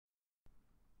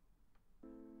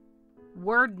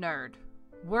Word nerd,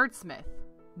 wordsmith,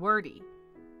 wordy,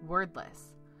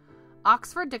 wordless.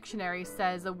 Oxford Dictionary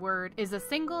says a word is a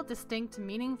single, distinct,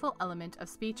 meaningful element of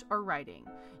speech or writing,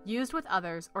 used with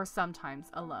others or sometimes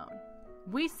alone.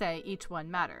 We say each one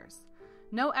matters.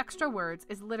 No extra words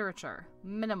is literature,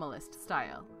 minimalist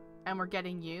style, and we're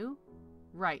getting you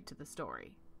right to the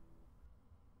story.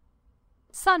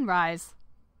 Sunrise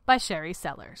by Sherry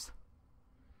Sellers.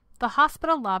 The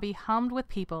hospital lobby hummed with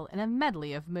people in a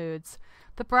medley of moods,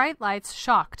 the bright lights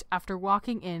shocked after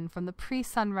walking in from the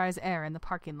pre-sunrise air in the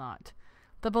parking lot.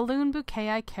 The balloon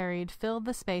bouquet I carried filled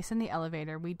the space in the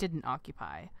elevator we didn't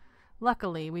occupy.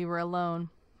 Luckily, we were alone.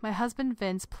 My husband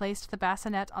Vince placed the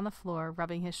bassinet on the floor,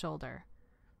 rubbing his shoulder.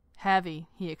 Heavy,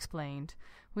 he explained.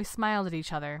 We smiled at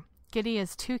each other, giddy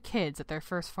as two kids at their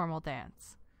first formal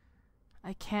dance.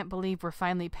 I can't believe we're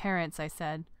finally parents, I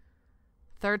said.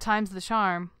 Third time's the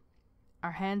charm.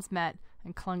 Our hands met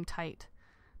and clung tight.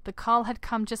 The call had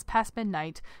come just past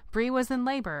midnight. Bree was in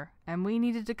labor, and we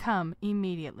needed to come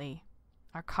immediately.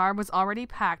 Our car was already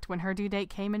packed when her due date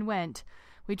came and went.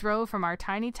 We drove from our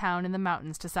tiny town in the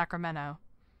mountains to Sacramento.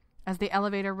 As the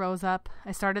elevator rose up,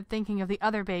 I started thinking of the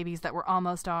other babies that were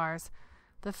almost ours.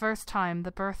 The first time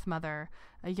the birth mother,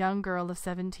 a young girl of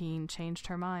 17, changed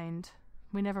her mind.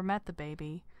 We never met the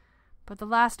baby. But the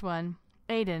last one,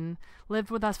 Aiden, lived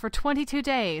with us for 22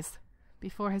 days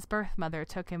before his birth mother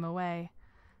took him away.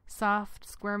 Soft,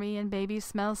 squirmy, and baby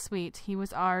smells sweet, he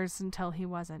was ours until he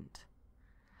wasn't.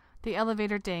 The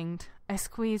elevator dinged. I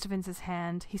squeezed Vince's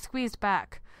hand. He squeezed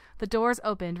back. The doors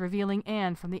opened, revealing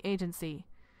Anne from the agency.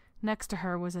 Next to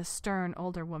her was a stern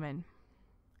older woman.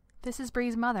 This is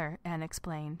Bree's mother, Anne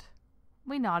explained.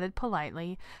 We nodded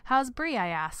politely. How's Bree? I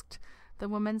asked. The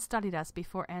woman studied us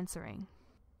before answering.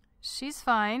 She's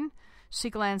fine.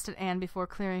 She glanced at Anne before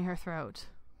clearing her throat.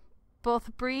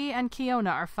 Both Bree and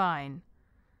Kiona are fine.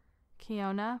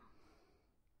 Kiona?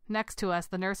 Next to us,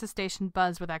 the nurse's station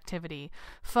buzzed with activity.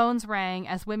 Phones rang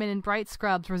as women in bright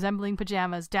scrubs resembling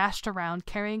pajamas dashed around,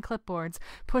 carrying clipboards,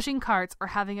 pushing carts, or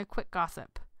having a quick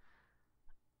gossip.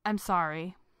 I'm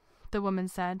sorry, the woman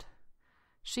said.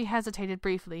 She hesitated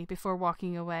briefly before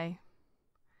walking away.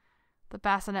 The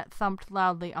bassinet thumped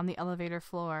loudly on the elevator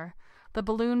floor. The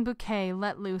balloon bouquet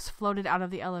let loose floated out of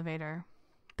the elevator.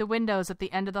 The windows at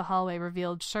the end of the hallway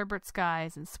revealed sherbet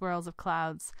skies and swirls of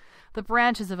clouds. The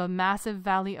branches of a massive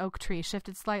valley oak tree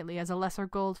shifted slightly as a lesser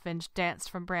goldfinch danced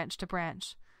from branch to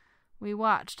branch. We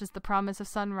watched as the promise of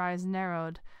sunrise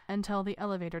narrowed until the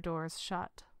elevator doors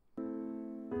shut.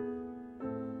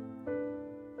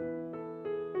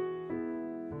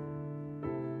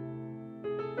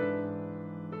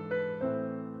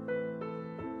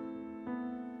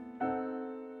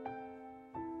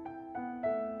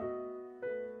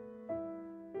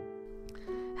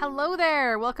 Hello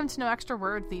there! Welcome to No Extra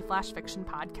Words, the Flash Fiction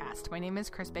Podcast. My name is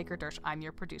Chris Baker-Dersch. I'm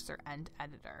your producer and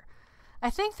editor.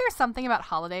 I think there's something about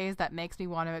holidays that makes me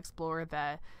want to explore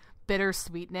the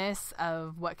bittersweetness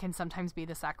of what can sometimes be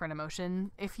the saccharine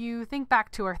emotion. If you think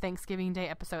back to our Thanksgiving Day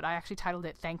episode, I actually titled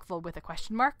it Thankful with a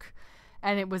question mark,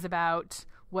 and it was about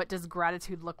what does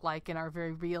gratitude look like in our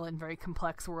very real and very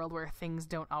complex world where things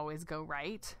don't always go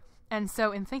right. And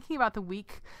so in thinking about the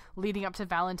week leading up to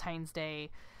Valentine's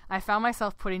Day, I found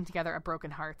myself putting together a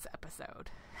Broken Hearts episode.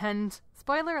 And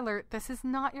spoiler alert, this is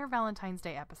not your Valentine's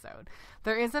Day episode.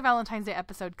 There is a Valentine's Day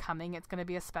episode coming. It's going to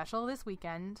be a special this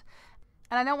weekend.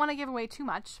 And I don't want to give away too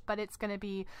much, but it's going to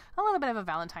be a little bit of a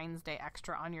Valentine's Day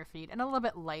extra on your feed and a little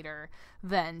bit lighter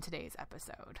than today's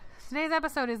episode. Today's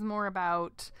episode is more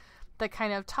about the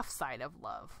kind of tough side of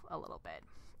love a little bit.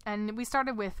 And we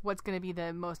started with what's going to be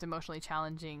the most emotionally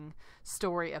challenging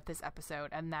story of this episode,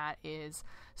 and that is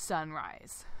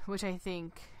Sunrise, which I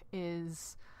think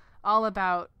is all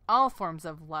about all forms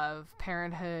of love,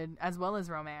 parenthood, as well as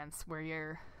romance, where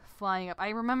you're flying up. I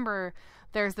remember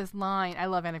there's this line, I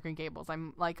love Anne of Green Gables.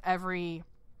 I'm like every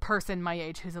person my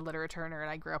age who's a literature nerd.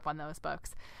 I grew up on those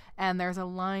books. And there's a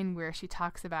line where she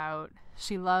talks about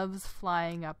she loves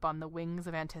flying up on the wings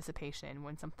of anticipation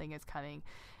when something is coming,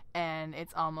 and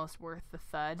it's almost worth the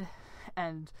thud.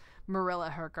 And Marilla,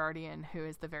 her guardian, who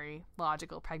is the very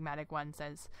logical, pragmatic one,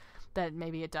 says that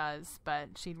maybe it does,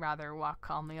 but she'd rather walk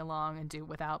calmly along and do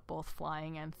without both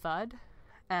flying and thud.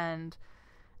 And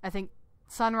I think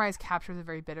Sunrise captures a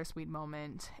very bittersweet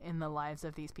moment in the lives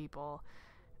of these people,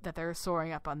 that they're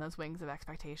soaring up on those wings of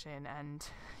expectation, and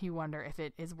you wonder if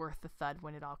it is worth the thud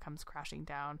when it all comes crashing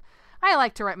down. I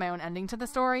like to write my own ending to the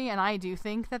story, and I do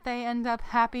think that they end up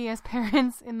happy as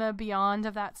parents in the beyond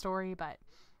of that story, but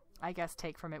I guess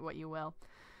take from it what you will.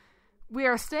 We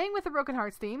are staying with the Broken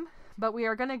Hearts theme, but we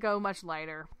are going to go much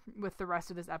lighter with the rest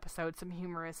of this episode. Some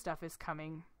humorous stuff is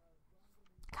coming.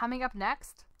 Coming up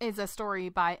next is a story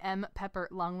by M. Pepper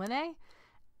Longlinay.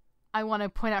 I want to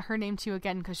point out her name to you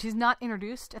again because she's not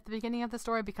introduced at the beginning of the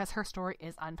story because her story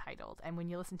is untitled. And when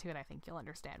you listen to it, I think you'll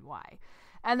understand why.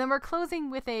 And then we're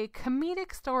closing with a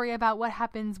comedic story about what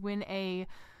happens when a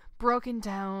broken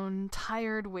down,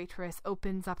 tired waitress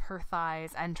opens up her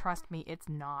thighs. And trust me, it's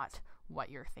not what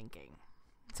you're thinking.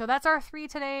 So that's our 3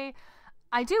 today.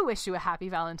 I do wish you a happy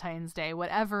Valentine's Day,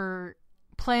 whatever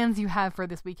plans you have for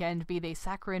this weekend, be they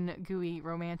saccharine, gooey,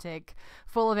 romantic,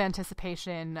 full of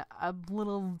anticipation, a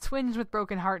little twinge with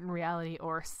broken heart and reality,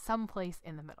 or someplace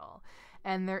in the middle.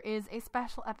 And there is a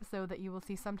special episode that you will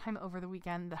see sometime over the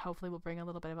weekend that hopefully will bring a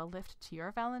little bit of a lift to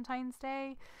your Valentine's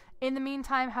Day. In the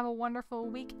meantime, have a wonderful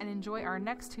week and enjoy our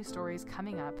next 2 stories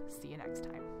coming up. See you next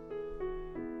time.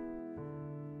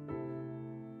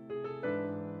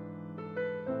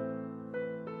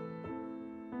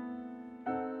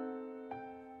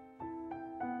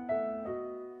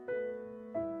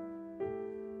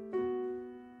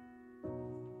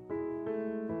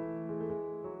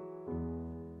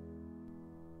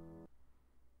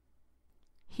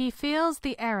 He feels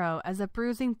the arrow as a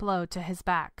bruising blow to his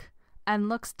back, and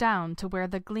looks down to where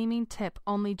the gleaming tip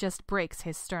only just breaks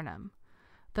his sternum.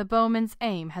 The bowman's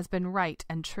aim has been right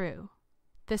and true.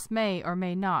 This may or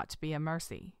may not be a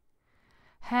mercy.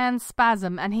 Hands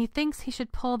spasm, and he thinks he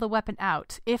should pull the weapon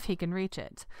out if he can reach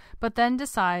it, but then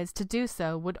decides to do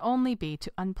so would only be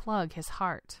to unplug his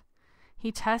heart.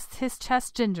 He tests his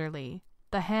chest gingerly,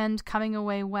 the hand coming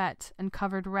away wet and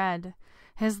covered red,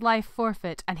 his life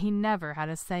forfeit, and he never had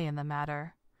a say in the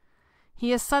matter.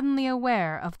 He is suddenly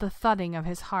aware of the thudding of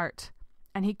his heart,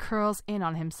 and he curls in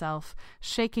on himself,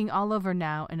 shaking all over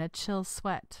now in a chill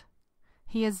sweat.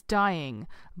 He is dying,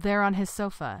 there on his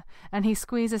sofa, and he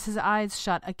squeezes his eyes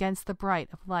shut against the bright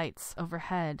of lights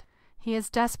overhead. He is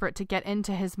desperate to get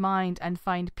into his mind and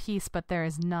find peace, but there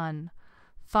is none.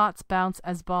 Thoughts bounce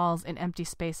as balls in empty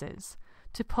spaces.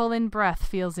 To pull in breath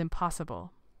feels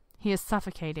impossible. He is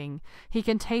suffocating. He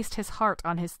can taste his heart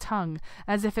on his tongue,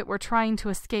 as if it were trying to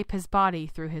escape his body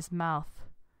through his mouth.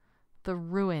 The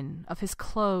ruin of his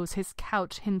clothes, his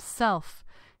couch, himself.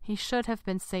 He should have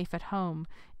been safe at home,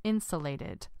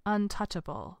 insulated,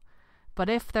 untouchable. But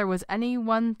if there was any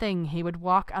one thing he would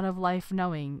walk out of life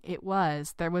knowing, it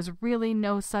was there was really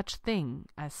no such thing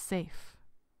as safe.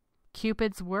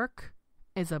 Cupid's work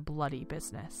is a bloody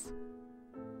business.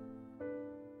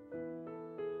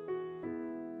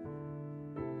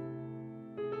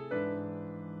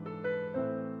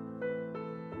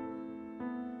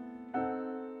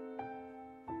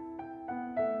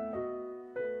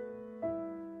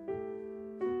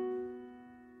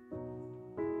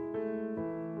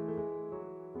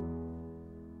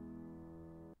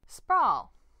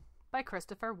 Sprawl by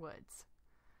Christopher Woods.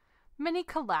 Minnie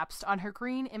collapsed on her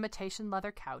green imitation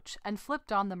leather couch and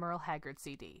flipped on the Merle Haggard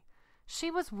CD. She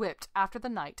was whipped after the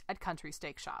night at Country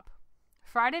Steak Shop.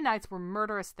 Friday nights were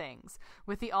murderous things,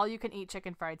 with the all-you-can-eat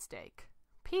chicken fried steak.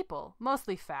 People,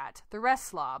 mostly fat, the rest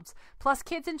slobs, plus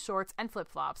kids in shorts and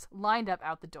flip-flops, lined up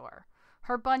out the door.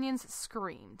 Her bunions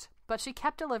screamed, but she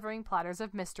kept delivering platters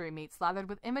of mystery meat slathered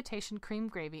with imitation cream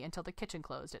gravy until the kitchen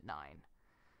closed at 9.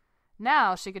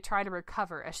 Now she could try to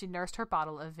recover as she nursed her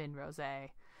bottle of Vin Rosé.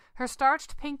 Her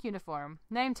starched pink uniform,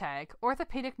 name tag,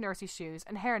 orthopedic nursey shoes,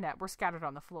 and hairnet were scattered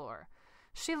on the floor.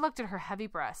 She looked at her heavy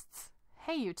breasts.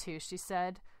 "Hey, you two," she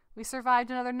said. "We survived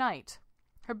another night."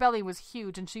 Her belly was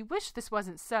huge, and she wished this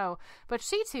wasn't so, but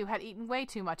she too had eaten way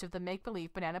too much of the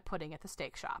make-believe banana pudding at the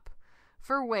steak shop.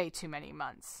 For way too many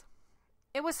months.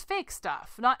 It was fake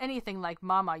stuff, not anything like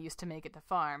Mama used to make at the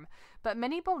farm, but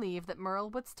Minnie believed that Merle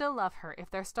would still love her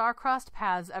if their star-crossed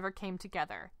paths ever came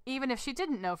together, even if she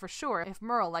didn't know for sure if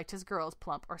Merle liked his girls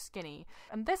plump or skinny,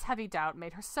 and this heavy doubt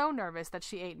made her so nervous that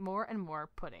she ate more and more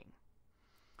pudding.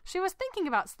 She was thinking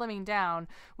about slimming down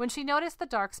when she noticed the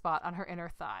dark spot on her inner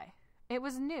thigh. It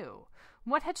was new.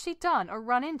 What had she done or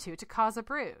run into to cause a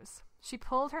bruise? She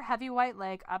pulled her heavy white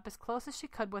leg up as close as she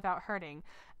could without hurting,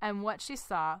 and what she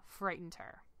saw frightened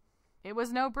her. It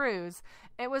was no bruise.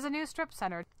 It was a new strip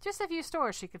center, just a few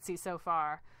stores she could see so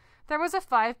far. There was a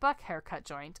 $5 haircut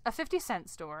joint, a 50-cent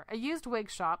store, a used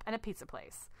wig shop, and a pizza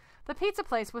place. The pizza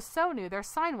place was so new their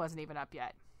sign wasn't even up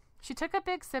yet. She took a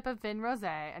big sip of Vin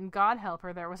Rosé, and God help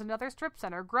her, there was another strip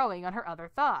center growing on her other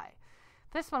thigh.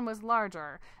 This one was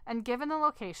larger, and given the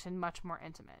location, much more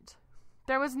intimate.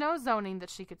 There was no zoning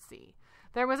that she could see.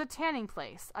 There was a tanning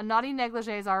place, a naughty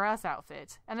negligees R.S.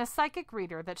 outfit, and a psychic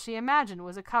reader that she imagined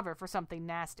was a cover for something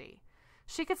nasty.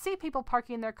 She could see people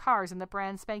parking their cars in the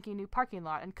brand spanking new parking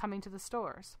lot and coming to the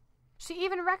stores. She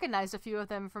even recognized a few of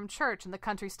them from church and the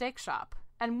Country Steak Shop,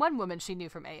 and one woman she knew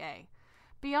from AA.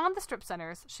 Beyond the strip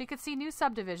centers, she could see new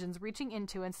subdivisions reaching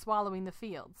into and swallowing the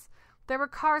fields. There were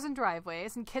cars in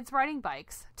driveways, and kids riding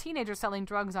bikes, teenagers selling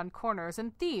drugs on corners,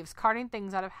 and thieves carting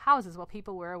things out of houses while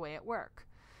people were away at work.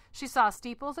 She saw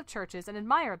steeples of churches and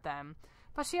admired them,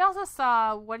 but she also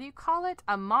saw,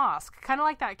 a mosque, kind of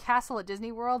like that castle at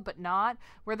Disney World, but not,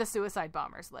 where the suicide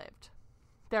bombers lived.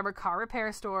 There were car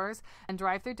repair stores and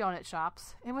drive-through donut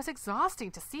shops. It was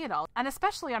exhausting to see it all, and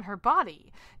especially on her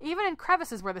body, even in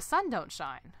crevices where the sun don't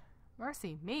shine.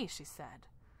 Mercy me, she said.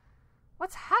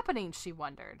 What's happening, she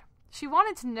wondered. She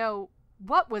wanted to know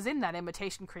what was in that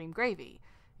imitation cream gravy.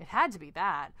 It had to be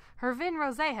that. Her vin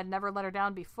rosé had never let her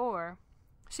down before.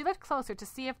 She looked closer to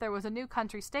see if there was a new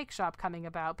country steak shop coming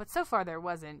about, but so far there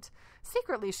wasn't.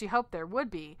 Secretly, she hoped there would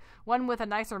be, one with a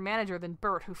nicer manager than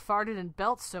Bert, who farted and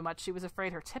belched so much she was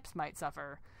afraid her tips might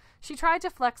suffer. She tried to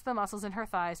flex the muscles in her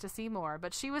thighs to see more,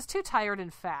 but she was too tired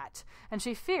and fat, and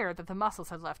she feared that the muscles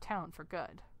had left town for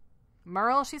good.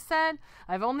 "Merle," she said,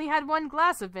 "I've only had one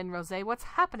glass of vin rosé.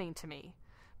 What's happening to me?"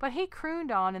 But he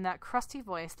crooned on in that crusty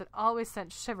voice that always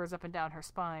sent shivers up and down her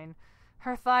spine.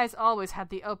 Her thighs always had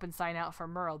the open sign out for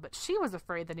Merle, but she was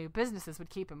afraid the new businesses would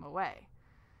keep him away.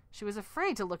 She was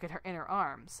afraid to look at her inner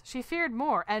arms. She feared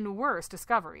more and worse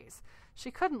discoveries. She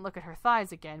couldn't look at her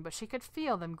thighs again, but she could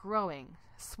feel them growing,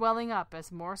 swelling up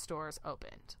as more stores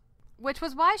opened. Which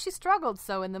was why she struggled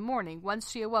so in the morning once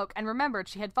she awoke and remembered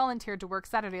she had volunteered to work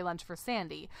Saturday lunch for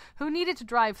Sandy, who needed to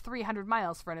drive 300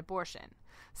 miles for an abortion.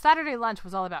 Saturday lunch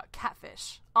was all about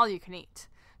catfish, all you can eat.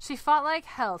 She fought like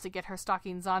hell to get her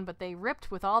stockings on, but they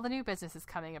ripped with all the new businesses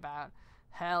coming about.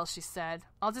 "Hell," she said,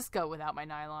 "I'll just go without my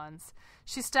nylons."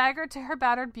 She staggered to her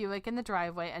battered Buick in the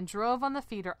driveway and drove on the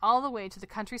feeder all the way to the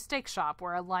country steak shop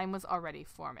where a line was already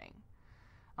forming.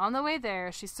 On the way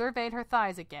there, she surveyed her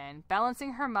thighs again,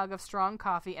 balancing her mug of strong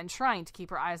coffee and trying to keep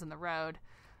her eyes on the road.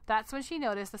 That's when she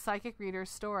noticed the psychic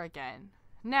reader's store again.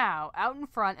 Now, out in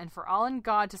front and for all in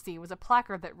God to see was a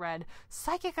placard that read,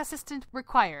 "Psychic assistant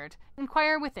required.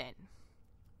 Inquire within."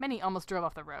 Minnie almost drove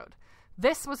off the road.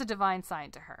 This was a divine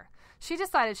sign to her. She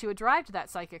decided she would drive to that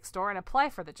psychic store and apply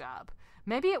for the job.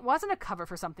 Maybe it wasn't a cover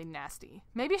for something nasty.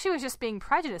 Maybe she was just being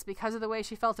prejudiced because of the way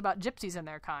she felt about gypsies and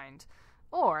their kind.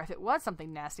 Or, if it was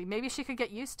something nasty, maybe she could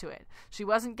get used to it. She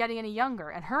wasn't getting any younger,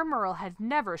 and her Merle had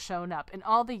never shown up in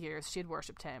all the years she had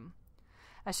worshipped him.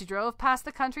 As she drove past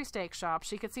the country steak shop,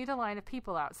 she could see the line of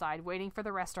people outside waiting for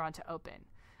the restaurant to open.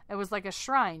 It was like a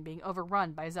shrine being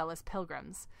overrun by zealous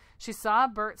pilgrims. She saw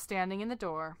Bert standing in the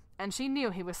door, and she knew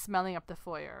he was smelling up the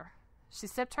foyer. She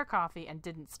sipped her coffee and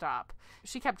didn't stop.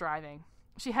 She kept driving.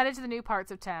 She headed to the new parts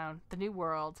of town, the new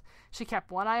world. She kept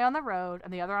one eye on the road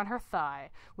and the other on her thigh,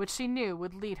 which she knew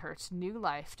would lead her to new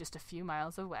life just a few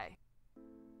miles away.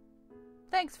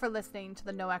 Thanks for listening to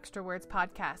the No Extra Words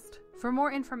podcast. For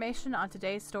more information on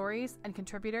today's stories and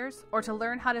contributors, or to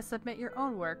learn how to submit your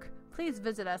own work, please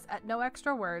visit us at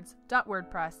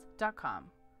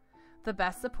noextrawords.wordpress.com. The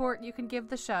best support you can give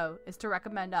the show is to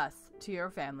recommend us to your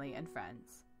family and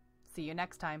friends. See you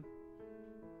next time.